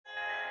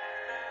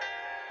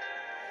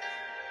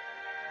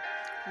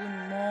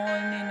Good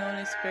morning,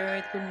 Holy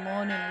Spirit. Good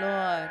morning,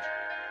 Lord.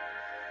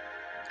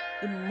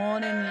 Good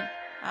morning,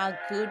 our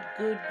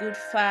good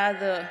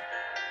Father.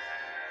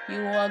 You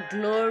are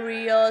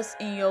glorious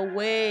in your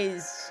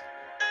ways.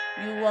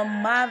 You are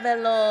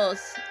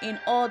marvelous in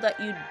all that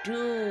you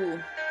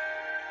do.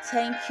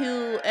 Thank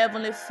you,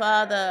 Heavenly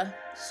Father.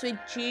 Sweet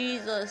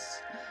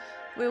Jesus,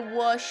 we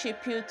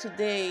worship you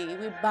today.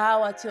 We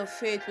bow at your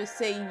feet. We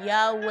say,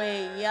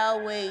 Yahweh,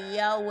 Yahweh,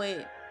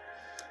 Yahweh.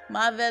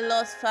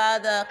 Marvelous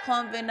Father,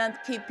 covenant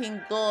keeping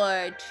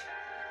God.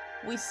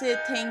 We say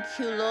thank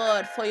you,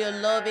 Lord, for your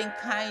loving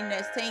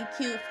kindness. Thank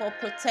you for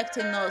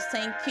protecting us.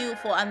 Thank you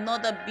for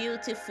another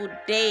beautiful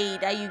day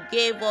that you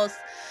gave us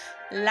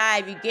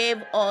life. You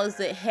gave us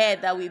the air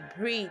that we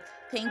breathe.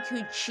 Thank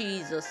you,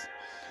 Jesus.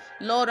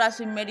 Lord, as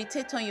we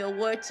meditate on your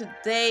word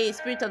today,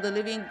 Spirit of the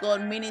living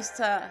God,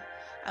 minister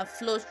and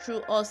flow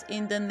through us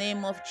in the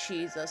name of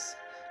Jesus.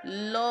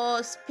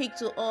 Lord, speak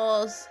to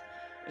us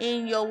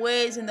in your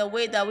ways, in the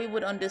way that we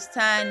would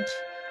understand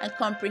and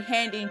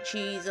comprehend in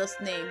Jesus'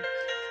 name.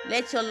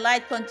 Let your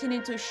light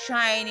continue to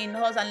shine in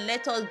us and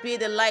let us be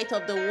the light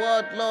of the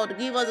world, Lord.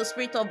 Give us a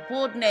spirit of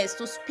boldness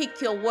to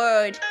speak your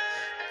word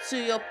to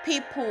your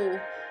people.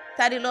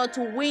 Daddy Lord,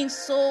 to win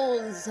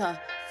souls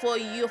for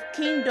your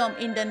kingdom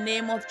in the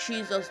name of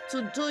Jesus,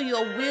 to do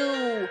your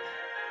will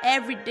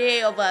every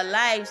day of our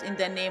lives in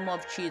the name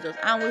of Jesus.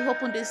 And we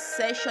open this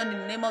session in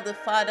the name of the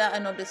Father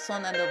and of the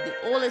Son and of the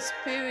Holy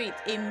Spirit.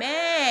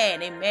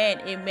 Amen.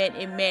 Amen. Amen.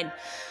 Amen.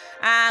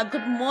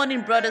 Good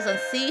morning, brothers and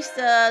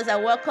sisters. I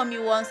welcome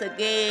you once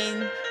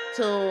again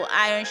to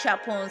Iron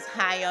Sharpens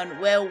Iron,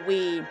 where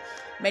we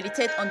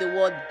meditate on the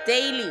word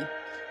daily.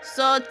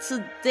 So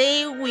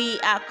today we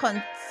are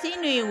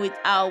continuing with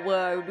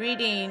our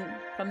reading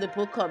from the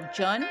book of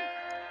John,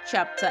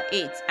 chapter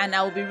 8, and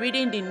I will be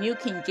reading the New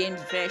King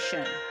James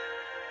Version.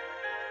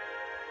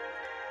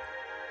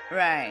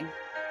 Right.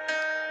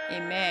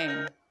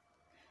 Amen.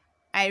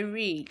 I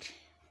read.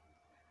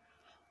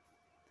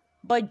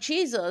 But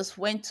Jesus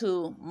went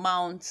to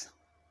Mount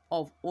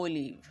of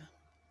Olives.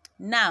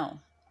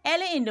 Now,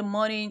 early in the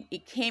morning, he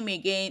came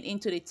again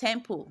into the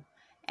temple,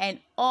 and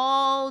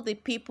all the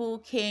people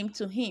came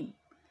to him.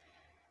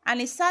 And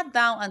he sat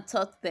down and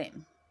taught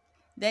them.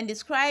 Then the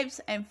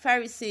scribes and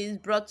Pharisees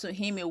brought to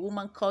him a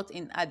woman caught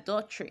in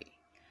adultery.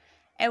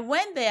 And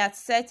when they had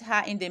set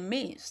her in the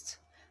midst,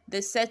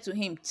 they said to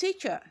him,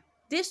 Teacher,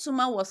 this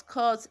woman was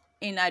caught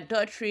in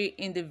adultery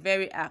in the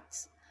very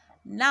act.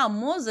 Now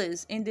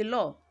Moses in the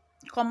law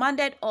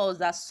commanded us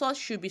that such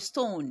should be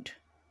stoned.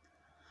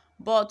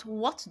 But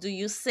what do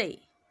you say?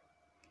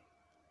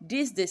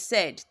 This they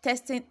said,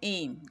 testing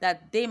him,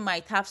 that they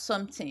might have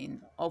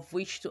something of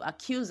which to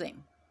accuse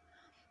him.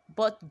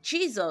 But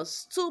Jesus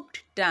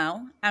stooped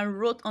down and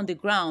wrote on the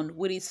ground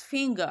with his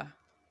finger,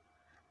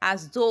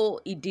 as though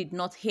he did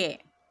not hear.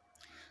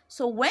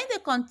 So when they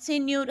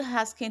continued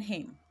asking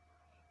him,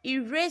 he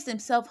raised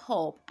himself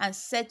up and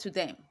said to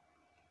them,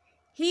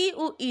 He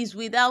who is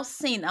without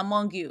sin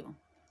among you,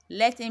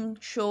 let him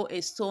throw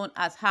a stone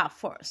at her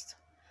first.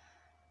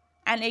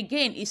 And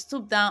again he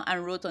stooped down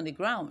and wrote on the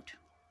ground.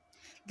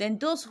 Then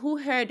those who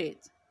heard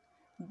it,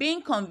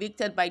 being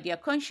convicted by their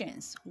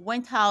conscience,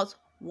 went out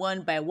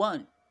one by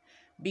one,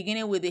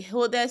 beginning with the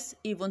oldest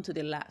even to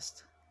the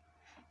last.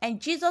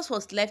 And Jesus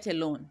was left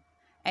alone,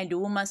 and the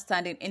woman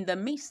standing in the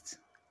midst.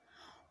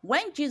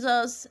 When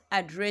Jesus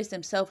had raised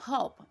himself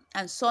up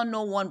and saw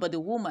no one but the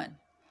woman,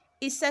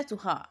 he said to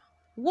her,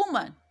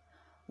 Woman,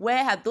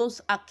 where are those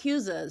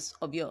accusers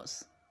of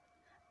yours?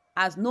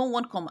 Has no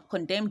one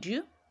condemned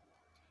you?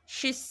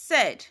 She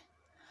said,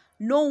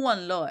 No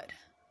one, Lord.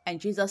 And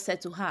Jesus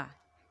said to her,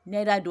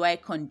 Neither do I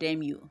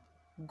condemn you.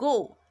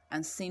 Go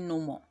and sin no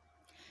more.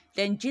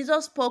 Then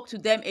Jesus spoke to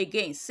them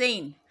again,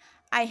 saying,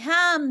 I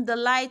am the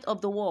light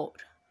of the world.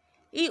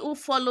 He who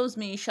follows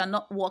me shall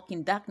not walk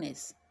in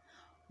darkness,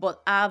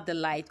 but have the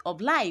light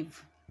of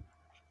life.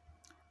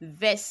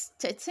 Verse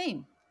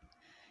 13.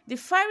 The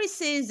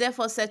Pharisees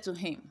therefore said to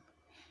him,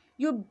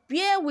 You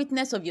bear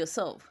witness of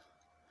yourself.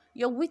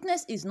 Your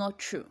witness is not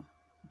true.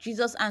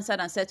 Jesus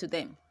answered and said to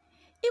them,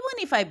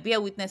 Even if I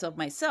bear witness of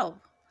myself,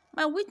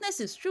 my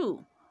witness is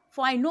true,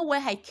 for I know where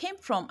I came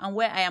from and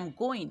where I am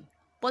going.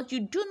 But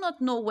you do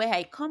not know where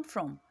I come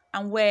from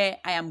and where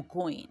I am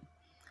going.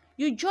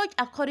 You judge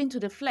according to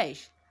the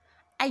flesh.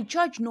 I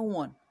judge no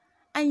one.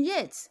 And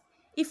yet,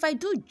 if I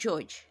do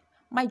judge,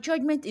 my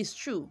judgment is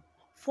true,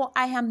 for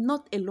I am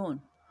not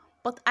alone,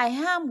 but I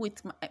am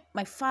with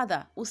my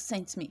Father who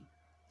sent me.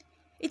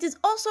 It is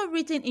also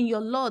written in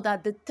your law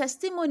that the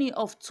testimony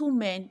of two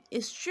men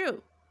is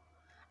true.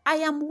 I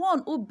am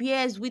one who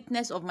bears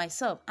witness of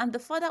myself, and the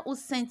Father who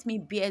sent me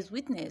bears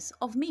witness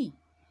of me.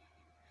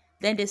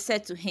 Then they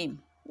said to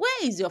him,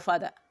 Where is your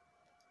Father?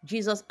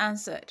 Jesus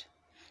answered,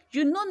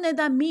 You know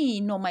neither me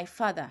nor my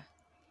Father.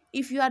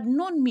 If you had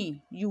known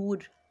me, you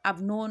would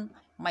have known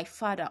my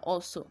Father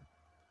also.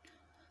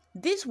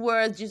 These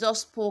words Jesus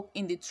spoke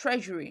in the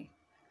treasury,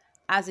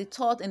 as he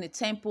taught in the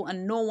temple,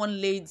 and no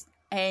one laid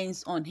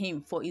hands on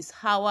him, for his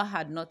hour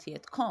had not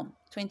yet come.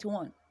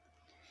 21.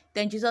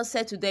 Then Jesus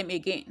said to them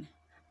again,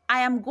 I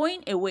am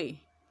going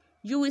away.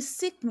 You will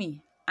seek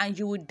me, and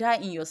you will die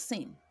in your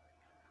sin.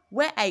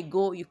 Where I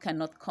go, you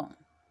cannot come."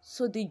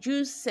 So the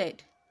Jews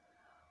said,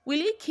 "Will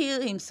he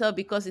kill himself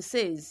because he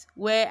says,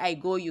 'Where I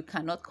go, you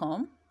cannot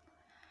come'?"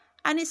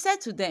 And he said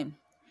to them,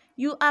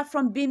 "You are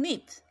from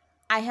beneath,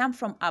 I am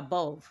from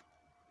above.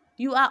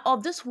 You are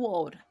of this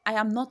world, I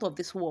am not of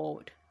this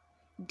world.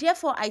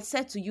 Therefore I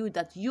said to you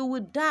that you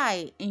will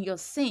die in your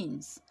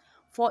sins.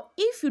 For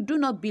if you do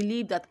not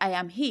believe that I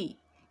am he,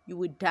 you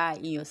will die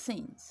in your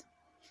sins."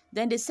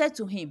 Then they said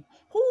to him,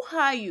 "Who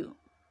are you?"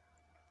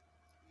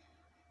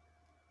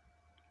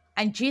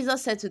 And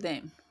Jesus said to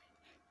them,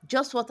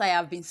 "Just what I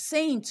have been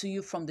saying to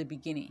you from the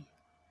beginning.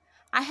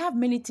 I have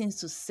many things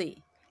to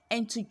say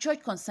and to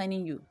judge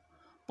concerning you,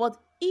 but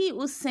he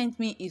who sent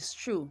me is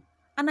true,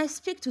 and I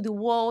speak to the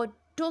world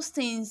those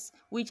things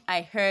which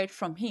I heard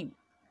from him."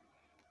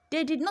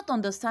 They did not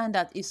understand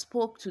that he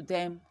spoke to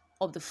them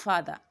of the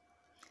Father.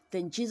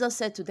 Then Jesus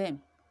said to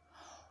them,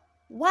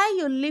 "Why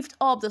you lift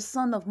up the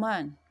Son of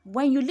Man?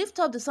 When you lift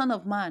up the Son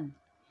of Man,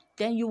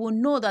 then you will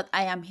know that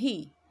I am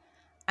he,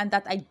 and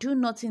that I do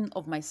nothing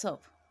of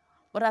myself.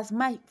 But as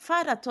my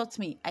Father taught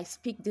me, I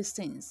speak these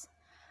things.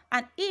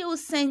 And he who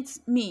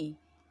sent me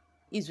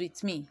is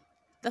with me.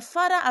 The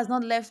Father has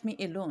not left me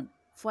alone,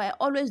 for I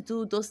always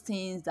do those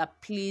things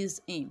that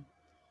please him."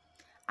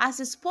 As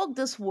he spoke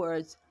these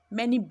words,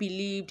 many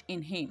believed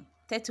in him.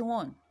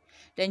 31.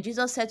 Then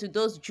Jesus said to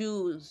those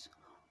Jews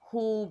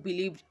who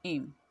believed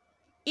him,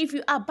 "If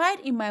you abide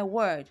in my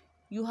word,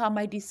 you are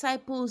my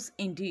disciples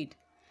indeed,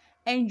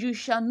 and you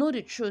shall know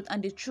the truth,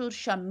 and the truth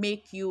shall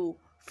make you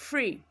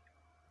free."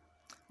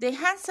 They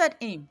answered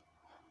him,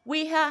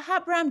 "We are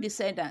Abraham's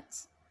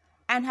descendants,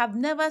 and have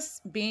never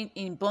been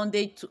in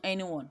bondage to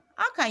anyone.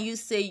 How can you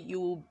say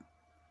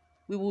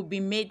we will be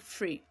made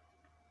free?"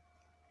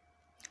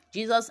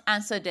 Jesus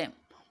answered them,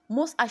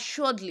 "Most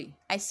assuredly,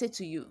 I say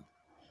to you,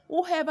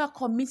 whoever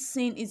commits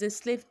sin is a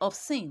slave of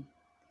sin.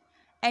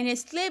 And a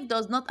slave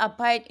does not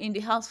abide in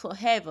the house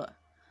forever,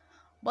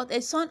 but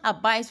a son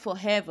abides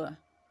forever.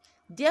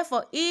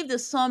 Therefore, if the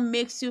Son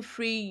makes you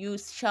free, you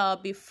shall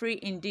be free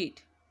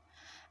indeed.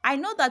 I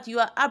know that you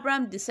are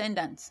Abraham's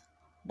descendants,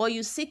 but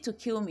you seek to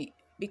kill me,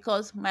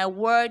 because my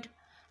word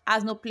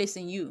has no place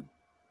in you.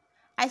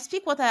 I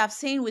speak what I have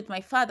seen with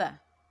my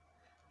father,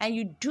 and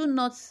you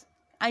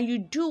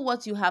do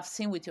what you have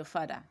seen with your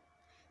father."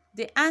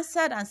 They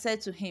answered and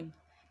said to him,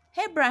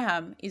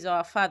 "Abraham is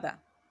our father."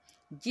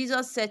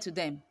 Jesus said to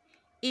them,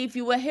 "If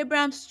you were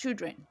Abraham's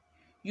children,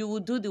 you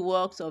would do the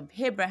works of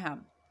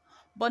Abraham.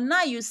 But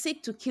now you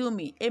seek to kill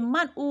me, a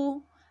man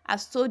who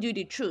has told you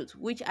the truth,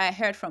 which I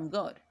heard from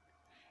God.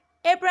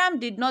 Abraham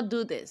did not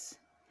do this.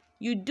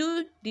 You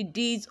do the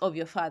deeds of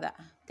your father."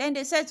 Then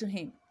they said to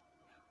him,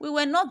 "We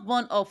were not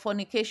born of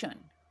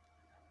fornication.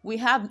 We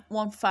have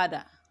one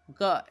Father,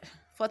 God."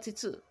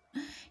 42.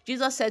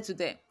 Jesus said to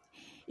them,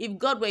 "If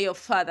God were your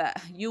father,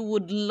 you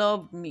would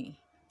love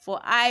me, for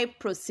I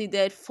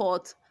proceeded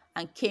forth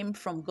and came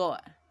from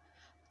God.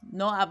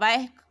 Nor have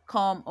I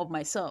come of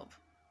myself,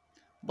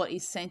 but he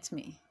sent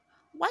me.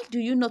 Why do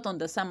you not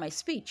understand my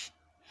speech?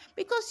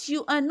 Because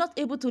you are not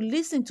able to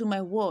listen to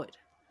my word.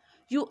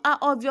 You are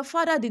of your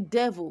father the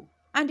devil,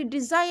 and the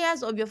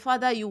desires of your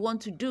father you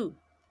want to do.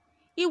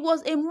 He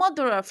was a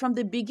murderer from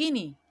the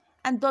beginning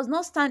and does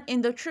not stand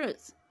in the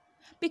truth,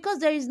 because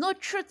there is no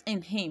truth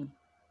in him.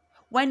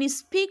 When he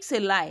speaks a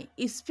lie,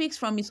 he speaks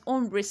from his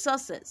own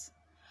resources,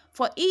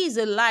 for he is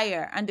a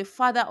liar and the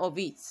father of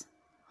it.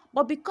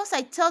 But because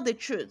I tell the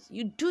truth,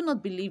 you do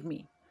not believe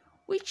me.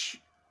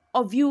 Which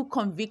of you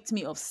convict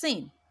me of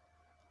sin?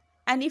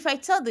 And if I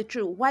tell the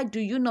truth, why do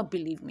you not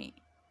believe me?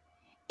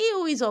 He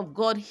who is of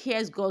God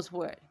hears God's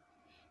word.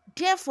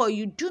 Therefore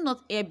you do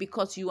not hear,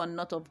 because you are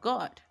not of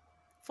God."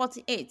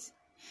 48.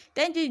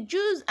 Then the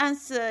Jews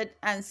answered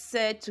and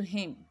said to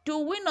him, "Do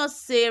we not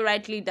say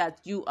rightly that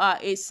you are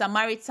a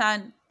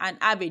Samaritan and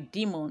have a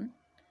demon?"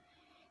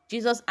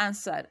 Jesus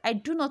answered, "I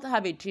do not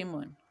have a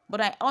demon,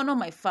 but I honor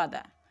my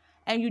Father,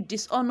 and you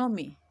dishonor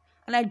me,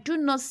 and I do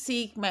not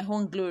seek my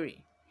own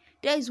glory.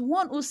 There is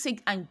one who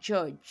seeks and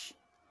judges.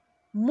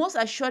 Most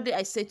assuredly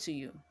I say to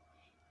you,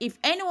 if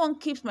anyone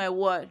keeps my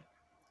word,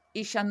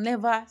 he shall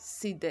never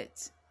see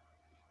death."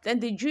 Then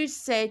the Jews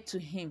said to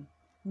him,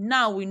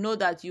 "Now we know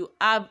that you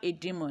have a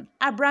demon.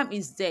 Abraham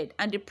is dead,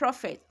 and the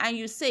prophet, and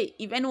you say,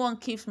 if anyone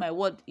keeps my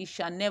word, he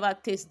shall never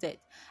taste death.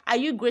 Are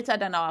you greater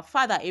than our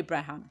father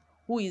Abraham,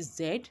 who is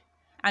dead,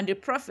 and the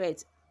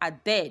prophets are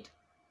dead?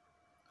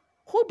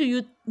 Who do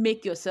you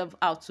make yourself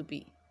out to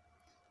be?"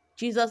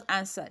 Jesus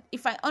answered,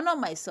 "If I honor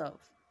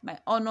myself, my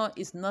honor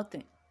is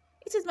nothing.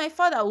 It is my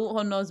Father who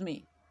honors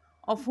me,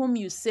 of whom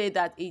you say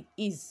that it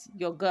is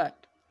your God.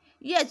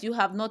 Yet you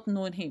have not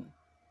known him.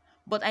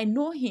 But I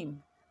know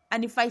him.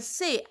 And if I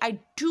say I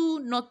do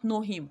not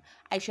know him,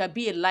 I shall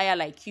be a liar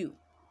like you.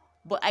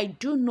 But I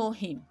do know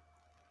him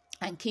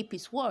and keep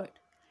his word.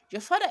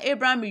 Your father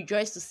Abraham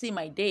rejoiced to see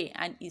my day,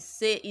 and he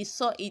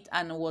saw it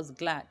and was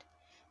glad."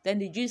 Then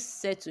the Jews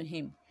said to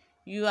him,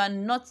 "You are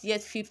not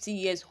yet 50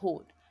 years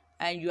old,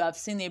 and you have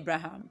seen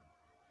Abraham.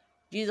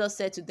 Jesus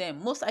said to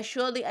them, most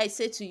assuredly I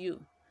say to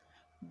you,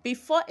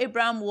 before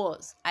Abraham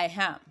was, I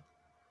am.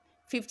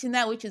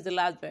 59, which is the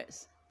last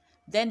verse.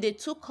 Then they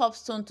took up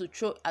stone to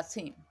throw at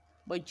him.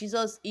 But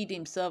Jesus hid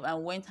himself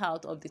and went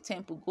out of the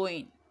temple,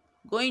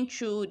 going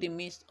through the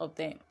midst of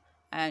them,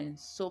 and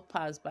so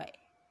passed by.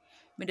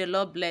 May the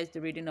Lord bless the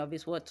reading of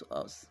his word to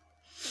us.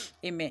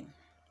 Amen.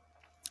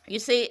 You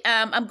see,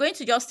 I'm going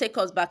to just take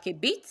us back a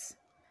bit.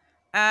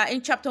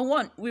 In chapter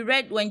 1, we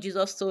read when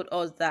Jesus told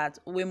us that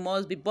we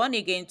must be born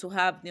again to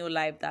have new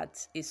life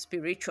that is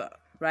spiritual,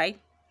 right?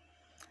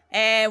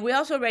 And we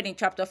also read in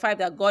chapter 5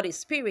 that God is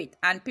spirit,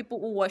 and people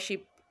who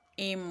worship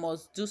him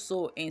must do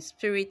so in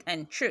spirit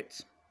and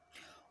truth,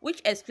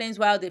 which explains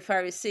why the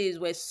Pharisees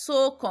were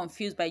so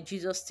confused by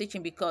Jesus'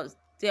 teaching, because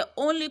they're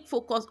only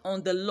focused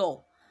on the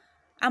law.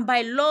 And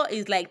by law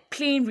is like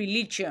plain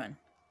religion,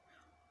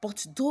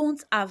 but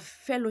don't have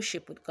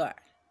fellowship with God.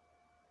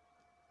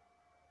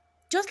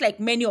 Just like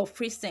many of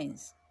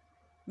Christians,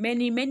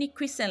 many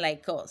Christians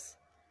like us,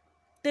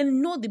 they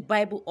know the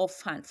Bible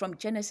offhand from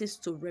Genesis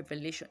to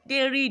Revelation.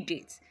 They read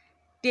it.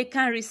 They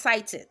can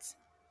recite it.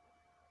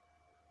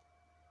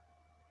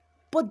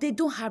 But they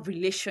don't have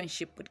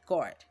relationship with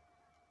God.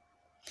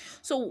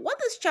 So what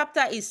this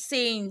chapter is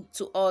saying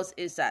to us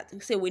is that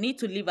we need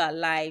to live our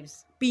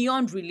lives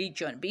beyond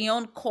religion,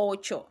 beyond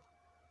culture,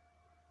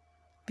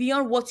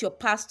 beyond what your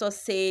pastor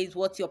says,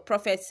 what your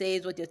prophet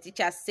says, what your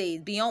teacher says,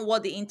 beyond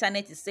what the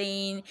internet is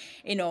saying,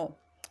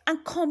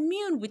 and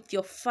commune with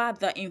your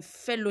Father in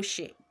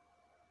fellowship.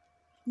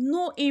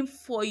 Know him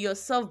for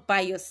yourself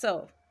by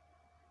yourself,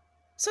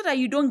 so that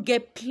you don't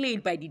get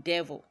played by the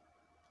devil.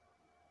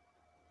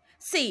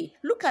 See,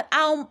 look at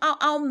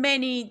how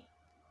many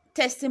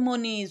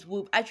testimonies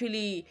we've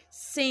actually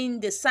seen,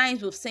 the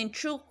signs we've seen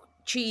through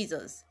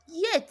Jesus.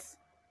 Yet,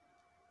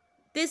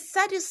 the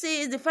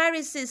Sadducees, the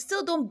Pharisees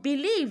still don't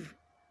believe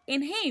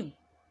in him.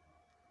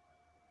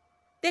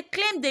 They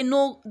claim they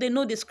know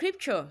the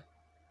scripture,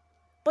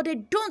 but they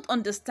don't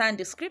understand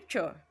the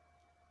scripture.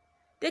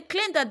 They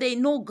claim that they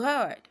know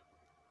God,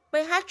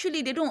 but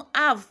actually they don't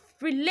have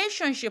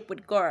relationship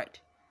with God.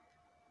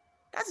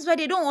 That is why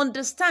they don't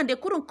understand. They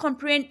couldn't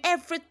comprehend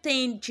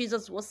everything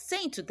Jesus was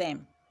saying to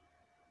them.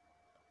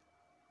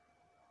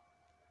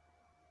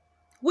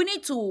 We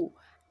need to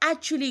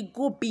actually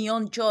go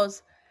beyond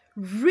just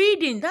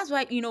reading. That's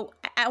why,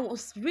 I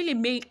was really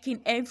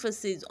making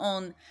emphasis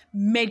on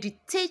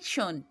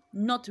meditation,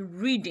 not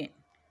reading.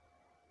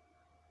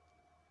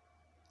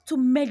 To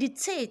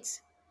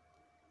meditate.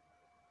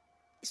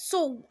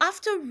 So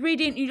after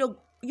reading,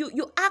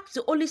 you ask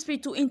the Holy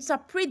Spirit to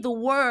interpret the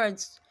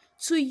words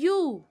to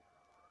you,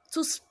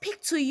 to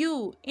speak to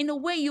you in a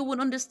way you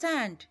will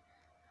understand.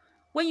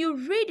 When you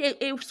read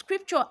a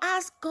scripture,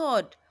 ask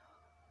God,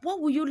 what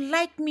would you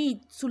like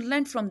me to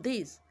learn from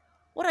this?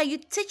 What are you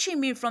teaching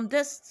me from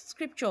this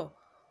scripture?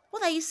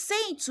 What are you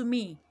saying to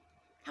me?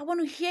 I want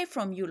to hear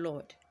from you,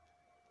 Lord.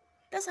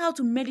 That's how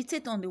to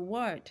meditate on the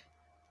word.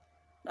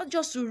 Not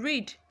just to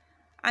read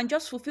and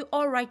just fulfill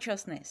all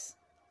righteousness.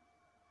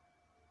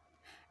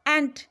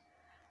 And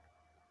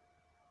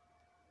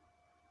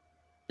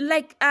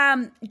like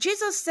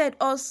Jesus said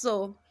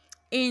also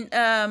in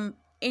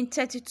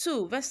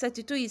 32, verse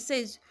 32, he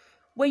says,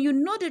 when you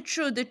know the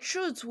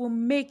truth will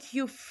make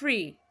you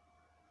free.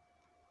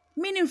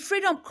 Meaning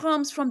freedom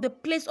comes from the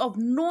place of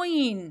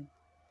knowing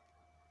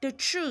the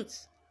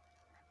truth.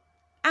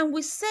 And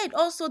we said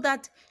also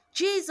that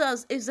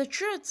Jesus is the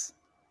truth.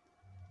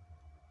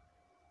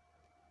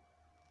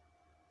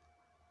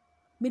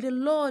 May the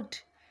Lord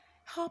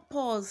help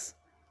us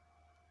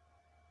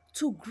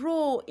to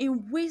grow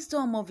in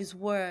wisdom of his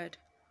word,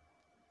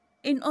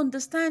 in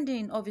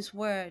understanding of his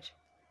word,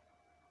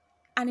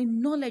 and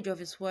in knowledge of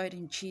his word,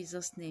 in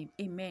Jesus' name.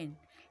 Amen.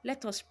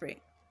 Let us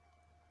pray.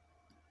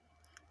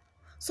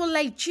 So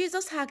like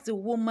Jesus asked the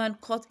woman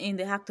caught in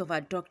the act of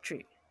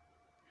adultery,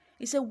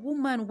 he said,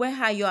 woman,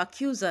 where are your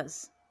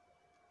accusers?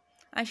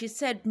 And she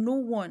said, no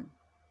one.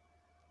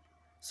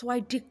 So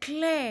I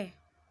declare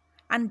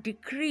and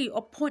decree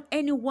upon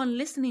anyone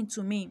listening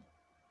to me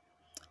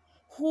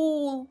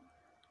who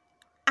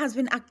has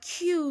been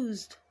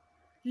accused,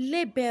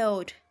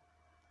 labeled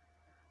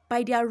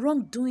by their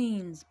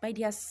wrongdoings, by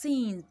their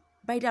sins,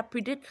 by their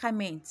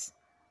predicaments.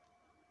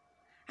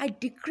 I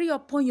decree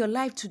upon your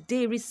life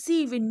today,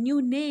 receive a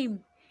new name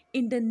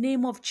in the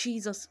name of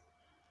Jesus.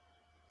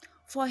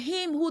 For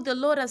him who the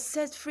Lord has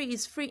set free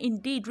is free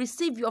indeed.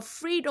 Receive your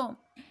freedom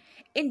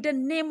in the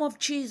name of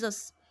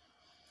Jesus.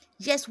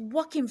 Yes,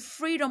 walk in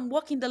freedom,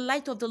 walk in the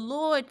light of the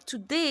Lord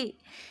today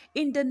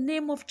in the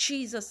name of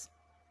Jesus.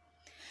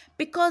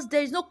 Because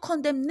there is no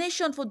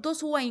condemnation for those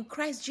who are in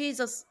Christ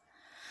Jesus.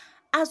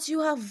 As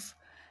you have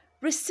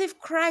received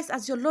Christ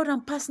as your Lord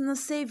and personal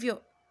Savior,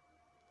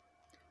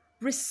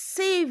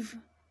 receive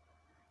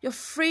your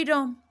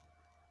freedom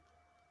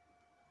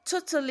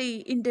totally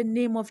in the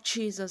name of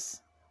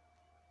Jesus.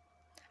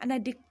 And I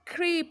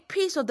decree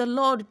peace of the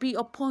Lord be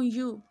upon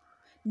you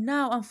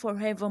now and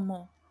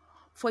forevermore.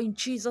 For in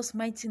Jesus'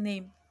 mighty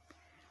name,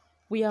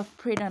 we have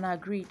prayed and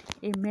agreed.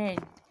 Amen.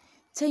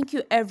 Thank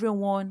you,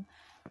 everyone.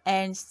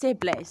 and stay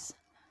blessed.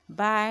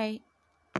 Bye.